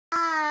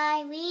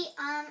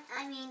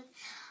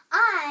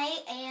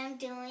I am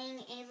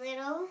doing a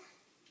little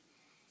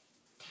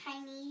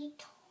tiny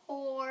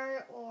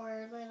tour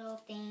or little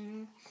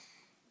thing.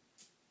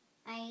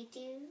 I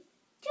do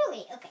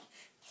it. Okay,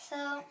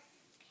 so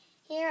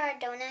here are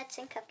donuts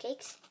and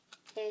cupcakes.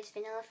 There's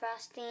vanilla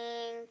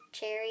frosting,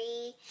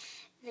 cherry,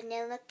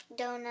 vanilla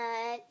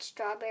donut,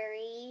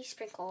 strawberry,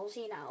 sprinkles,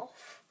 you know.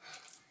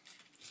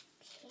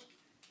 Okay.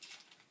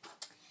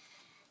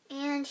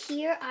 And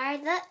here are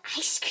the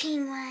ice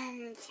cream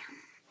ones.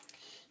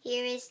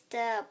 Here is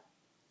the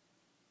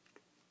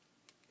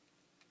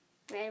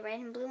red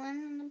and blue one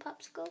on the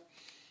popsicle.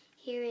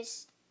 Here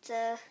is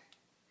the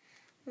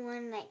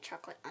one like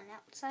chocolate on the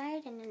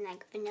outside, and then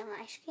like vanilla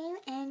ice cream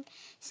and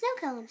snow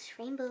cones,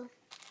 rainbow.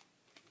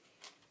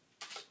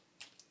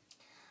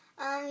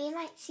 You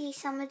might see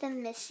some of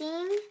them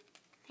missing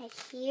right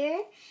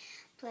here,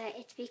 but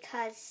it's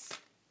because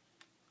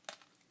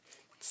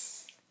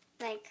it's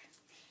like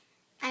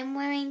I'm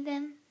wearing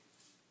them,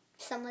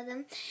 some of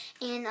them,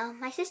 and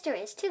my sister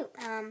is too.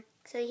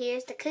 So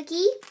here's the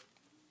cookie.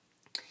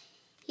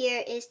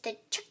 Here is the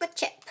chocolate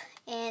chip,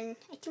 and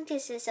I think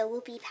this is a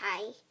whoopie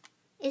pie.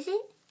 Is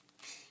it?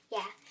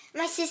 Yeah.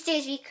 My sister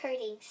is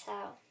recording,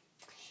 so.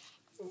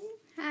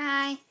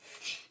 Hi.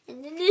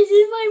 And then this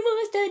is my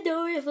most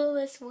adorable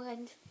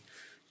one.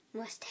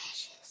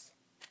 Mustaches.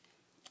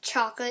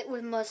 Chocolate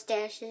with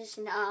mustaches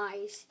and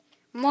eyes.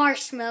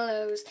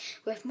 Marshmallows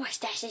with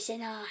mustaches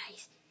and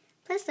eyes.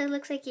 Plus, it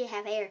looks like you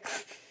have hair.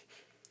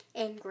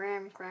 And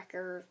graham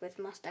crackers with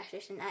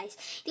mustaches and eyes.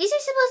 These are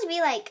supposed to be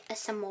like a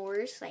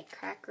s'mores, like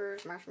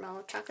crackers,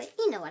 marshmallow, chocolate.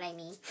 You know what I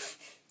mean.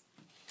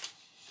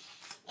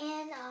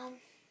 And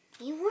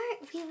we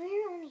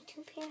were only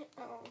 2 pairs.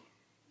 Oh,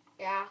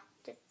 yeah.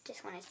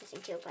 This one is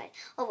missing too, but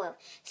oh well.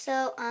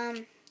 So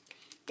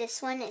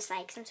this one is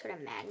like some sort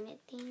of magnet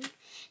thing.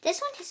 This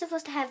one is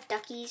supposed to have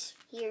duckies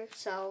here,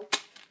 so,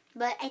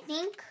 but I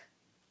think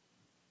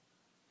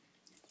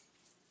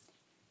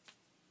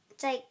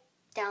it's like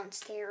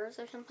downstairs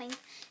or something.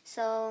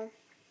 So,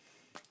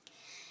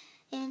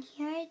 and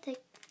here are the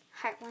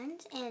heart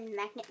ones and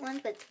magnet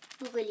ones with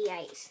googly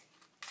eyes.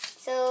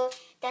 So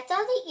that's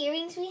all the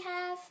earrings we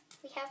have.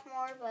 We have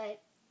more, but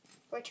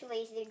we're too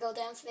lazy to go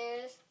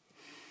downstairs.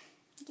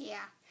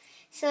 Yeah.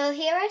 So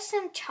here are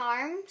some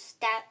charms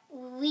that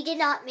we did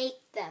not make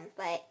them,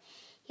 but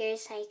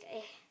here's like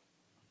a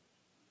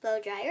blow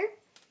dryer.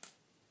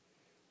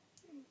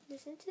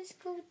 Doesn't this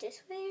go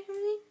this way or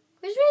something?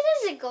 Which way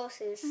does it go,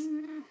 sis?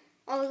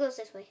 Oh, it goes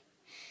this way.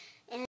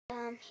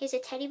 And here's a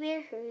teddy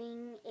bear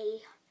holding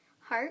a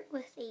heart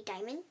with a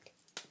diamond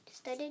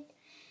studded,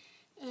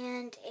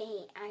 and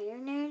a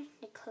ironer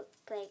to cook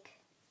like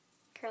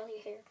curly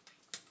hair.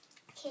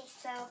 Okay,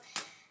 so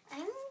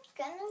I'm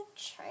gonna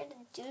try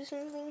to do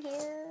something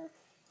here.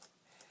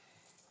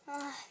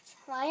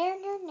 Why are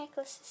your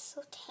necklaces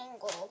so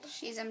tangled?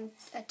 She's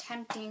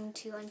attempting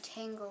to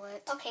untangle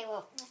it. Okay,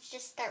 well, let's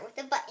just start with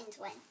the buttons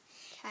one.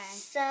 Okay.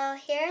 So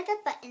here are the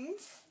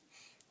buttons.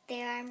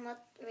 They are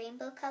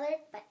rainbow colored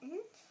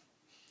buttons.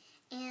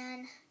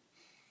 And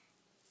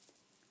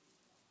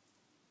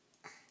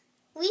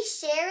we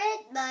share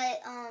it,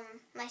 but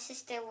my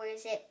sister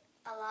wears it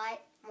a lot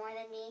more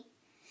than me.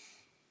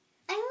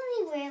 I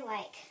only wear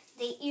like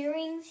the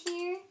earrings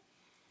here.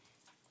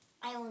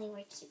 I only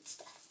wear cute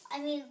stuff. I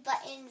mean,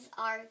 buttons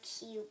are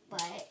cute,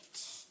 but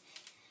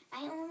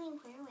I only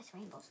wear with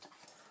rainbow stuff.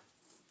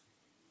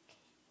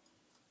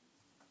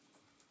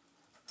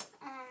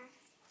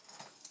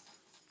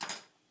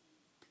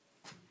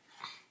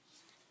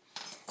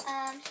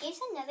 Here's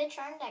another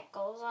charm that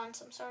goes on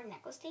some sort of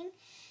necklace thing.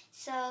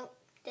 So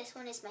this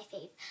one is my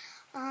fave.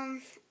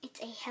 It's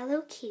a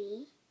Hello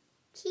Kitty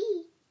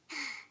key.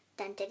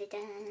 Dun dun dun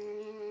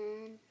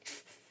dun.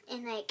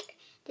 And like,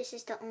 this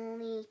is the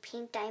only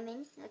pink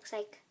diamond. It looks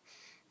like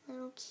a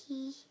little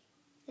key.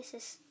 This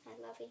is,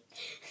 I love it.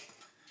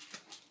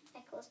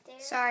 Necklace there.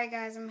 Sorry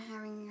guys, I'm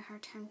having a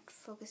hard time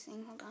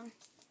focusing. Hold on.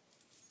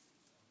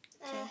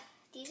 Okay.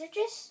 These are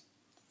just...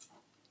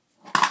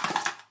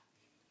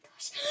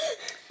 Gosh.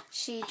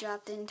 She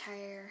dropped the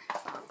entire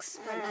box,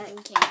 but nothing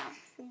came out.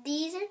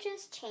 These are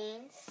just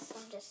chains. So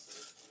I'm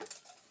just...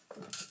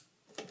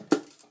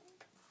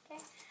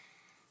 Okay.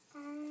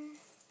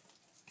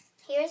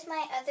 Here's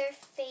my other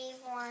fave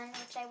one,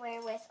 which I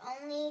wear with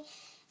only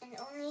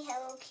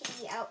Hello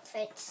Kitty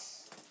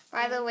outfits.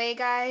 By the way,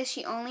 guys,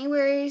 she only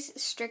wears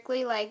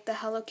strictly like the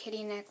Hello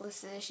Kitty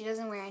necklaces. She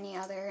doesn't wear any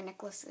other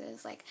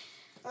necklaces. Like,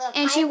 look,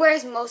 and she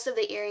wears most of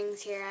the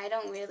earrings here. I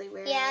don't really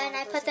wear. Yeah, and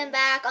I put them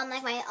back on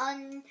like my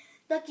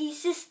unlucky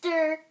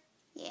sister.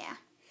 Yeah.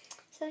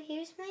 So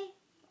here's my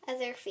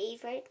other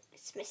favorite.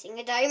 It's missing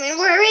a diamond.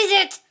 Where is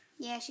it?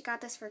 Yeah, she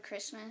got this for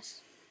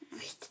Christmas.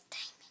 Where's the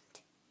diamond?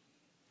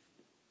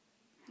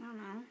 I don't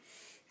know.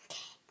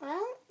 Okay.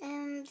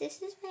 Well,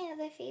 this is my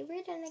other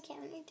favorite, and I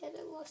can't believe that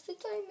I lost a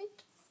diamond.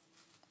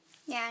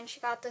 Yeah, and she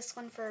got this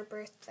one for her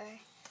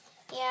birthday.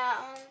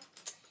 Yeah.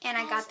 And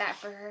I got that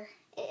for her.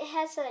 It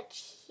has a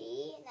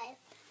key, and I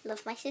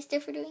love my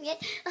sister for doing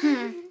it.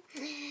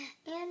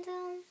 And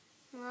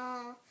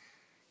well,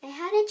 I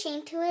had a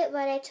chain to it,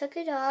 but I took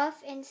it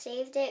off and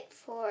saved it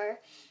for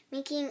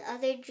making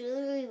other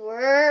jewelry.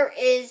 Where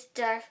is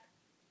the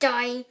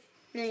diamond?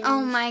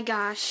 Oh my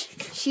gosh.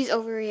 She's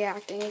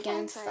overreacting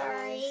again. I'm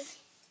sorry.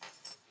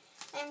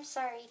 I'm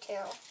sorry too.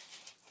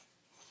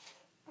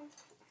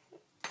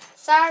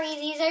 Sorry,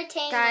 these are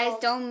tangled. Guys,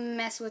 don't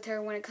mess with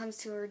her when it comes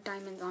to her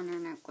diamonds on her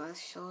necklace.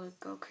 She'll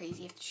go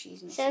crazy if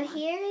she's missing So one.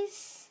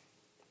 here's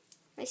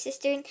my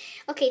sister.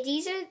 Okay,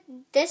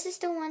 this is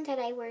the one that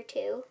I wear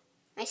too.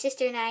 My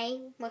sister and I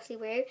mostly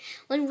wear.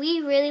 When we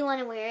really want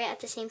to wear it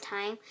at the same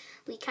time,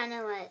 we kind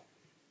of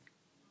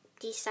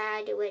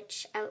decide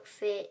which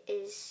outfit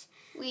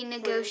We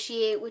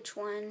negotiate which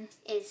one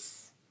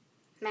is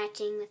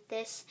matching with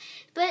this.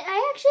 But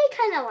I actually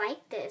kind of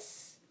like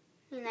this.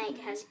 And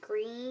it has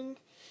green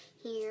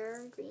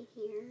here,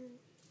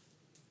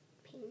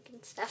 pink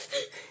and stuff.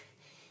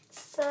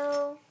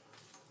 So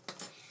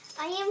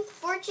I am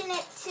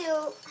fortunate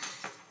to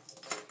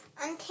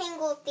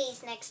untangle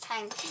these next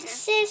time. Here.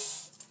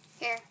 Sis.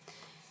 Here,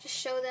 just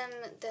show them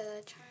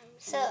the charms.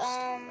 So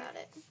about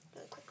it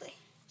really quickly.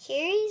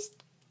 Here's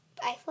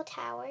Eiffel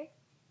Tower.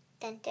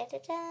 Dun dun dun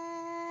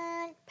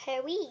dun.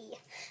 Paris.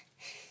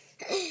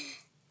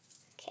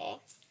 Okay.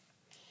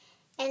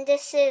 And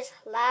this is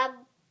La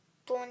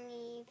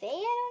Bonne Vie.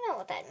 I don't know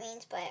what that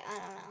means, but I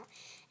don't know.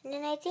 And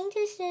then I think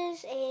this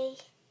is a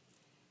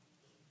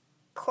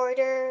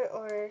quarter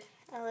or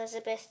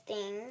Elizabeth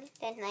thing.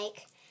 Then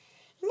like,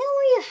 you know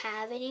where you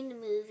have it in the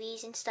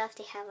movies and stuff?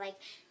 They have like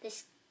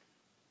this.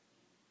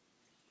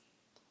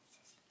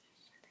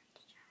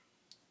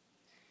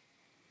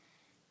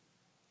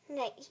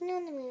 Like, you know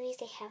in the movies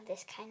they have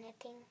this kind of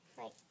thing.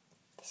 Like,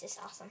 this is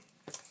awesome.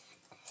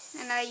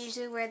 And I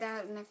usually wear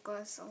that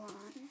necklace a lot.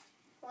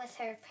 With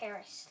her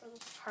Paris, little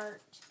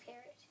heart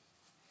parrot.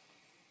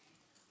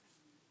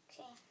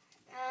 Okay.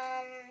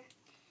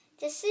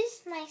 This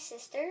is my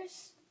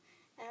sister's.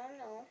 I don't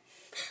know.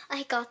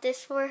 I got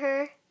this for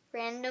her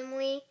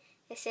randomly.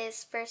 It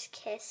says first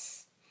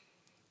kiss.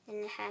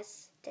 And it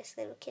has this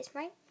little kiss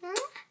mark. Oh,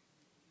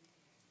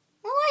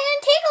 I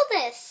untangled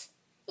this!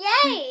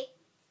 Yay!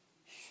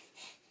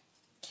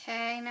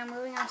 Okay, now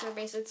moving on to the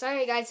bracelet.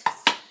 Sorry guys,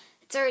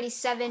 it's already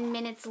 7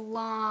 minutes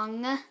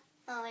long.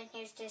 Oh, and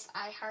here's this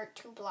I Heart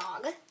to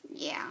blog.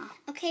 Yeah.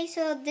 Okay,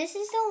 so this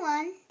is the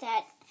one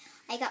that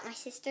I got my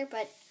sister,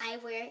 but I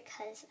wear it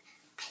because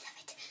I love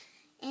it.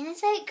 And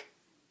it's like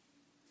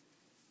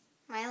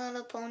My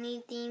Little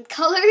Pony themed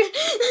colored.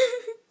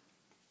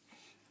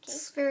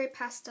 It's very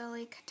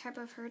pastel-like type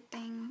of her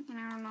thing, and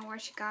I don't know why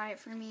she got it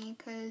for me,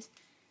 because,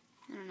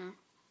 I don't know.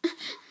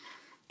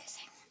 Because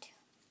I want to.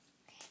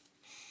 Okay.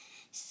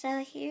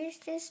 So here's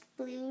this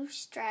blue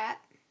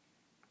strap.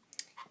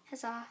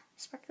 Has a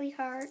sparkly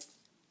heart.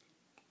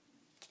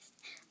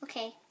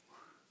 Okay.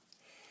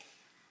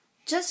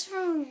 Just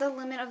from the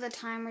limit of the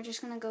time, we're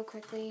just going to go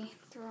quickly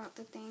throughout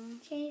the thing.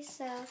 Okay,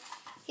 so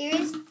here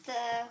is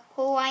the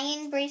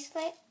Hawaiian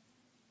bracelet.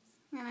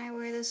 And I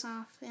wear this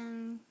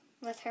often.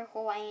 With her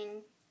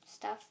Hawaiian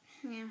stuff.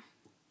 Yeah.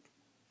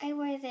 I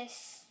wear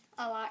this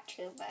a lot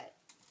too, but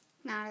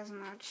Not as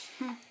much.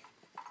 and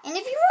if you're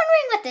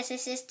wondering what this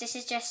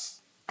is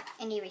just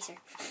an eraser.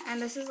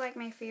 And this is like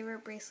my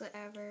favorite bracelet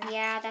ever.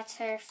 Yeah, that's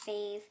her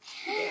fave.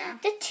 Yeah.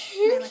 The lucky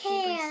toucan.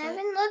 I've bracelet.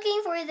 been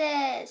looking for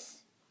this.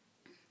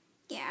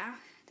 Yeah.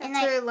 And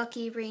That's her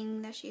lucky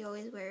ring that she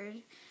always wears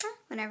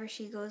whenever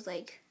she goes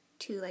like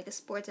to like a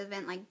sports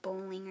event like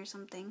bowling or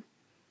something.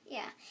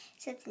 Yeah.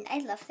 So I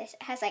love this.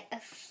 It has like a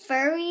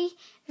furry,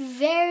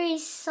 very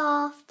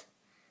soft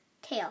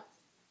tail.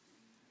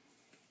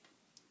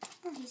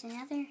 Oh, here's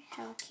another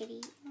Hello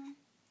Kitty one.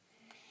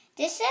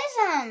 This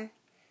is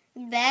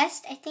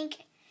best. I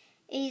think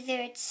either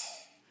it's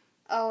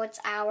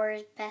our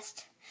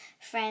best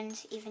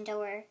friends, even though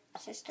we're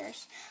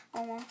sisters.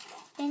 Oh well.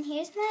 Then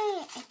here's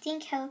my I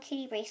think Hello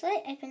Kitty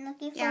bracelet I've been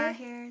looking for. Yeah,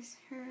 here's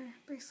her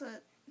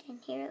bracelet And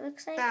here it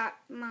looks like that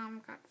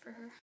Mom got for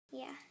her.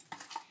 yeah.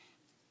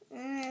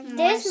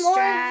 There's more of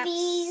straps.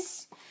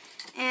 these.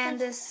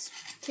 And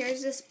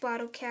here's this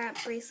bottle cap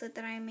bracelet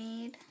that I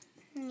made.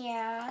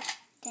 Yeah.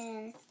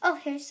 Then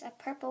here's a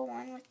purple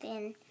one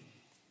within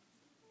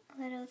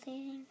a little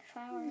thing,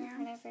 flower,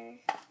 whatever.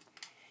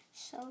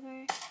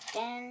 Silver.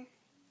 Then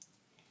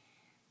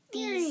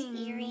these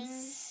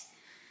earrings.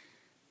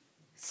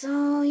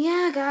 So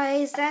yeah,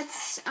 guys,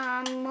 that's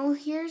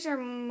here's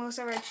most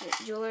of our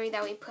jewelry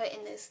that we put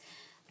in this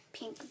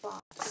pink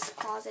box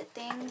closet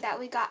thing that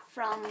we got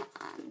from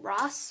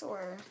Ross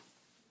or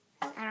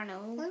I don't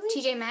know,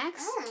 TJ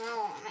Maxx. I don't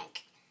know,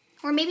 like.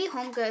 Or maybe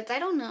Home Goods. I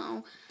don't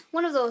know.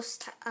 One of those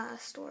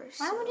stores.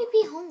 Why would it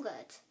be Home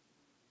Goods?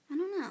 I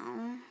don't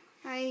know.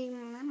 I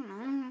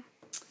don't know.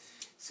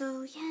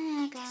 So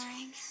yeah,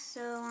 guys.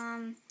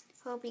 So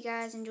hope you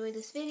guys enjoyed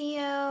this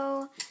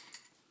video.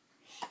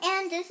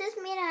 And this is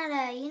made out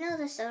of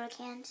the soda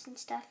cans and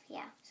stuff.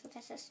 Yeah. So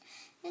this is,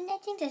 and I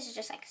think this is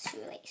just like a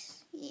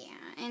shoelace. Yeah,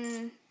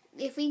 and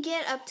if we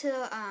get up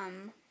to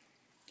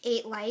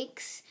 8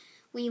 likes,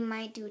 we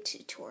might do a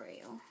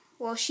tutorial.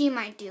 Well, she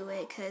might do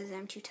it because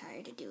I'm too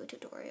tired to do a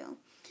tutorial.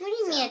 What do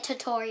you me a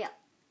tutorial.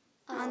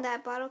 On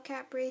that bottle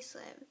cap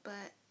bracelet, but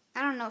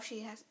I don't know if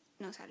she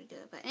knows how to do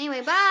it. But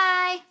anyway,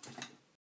 bye!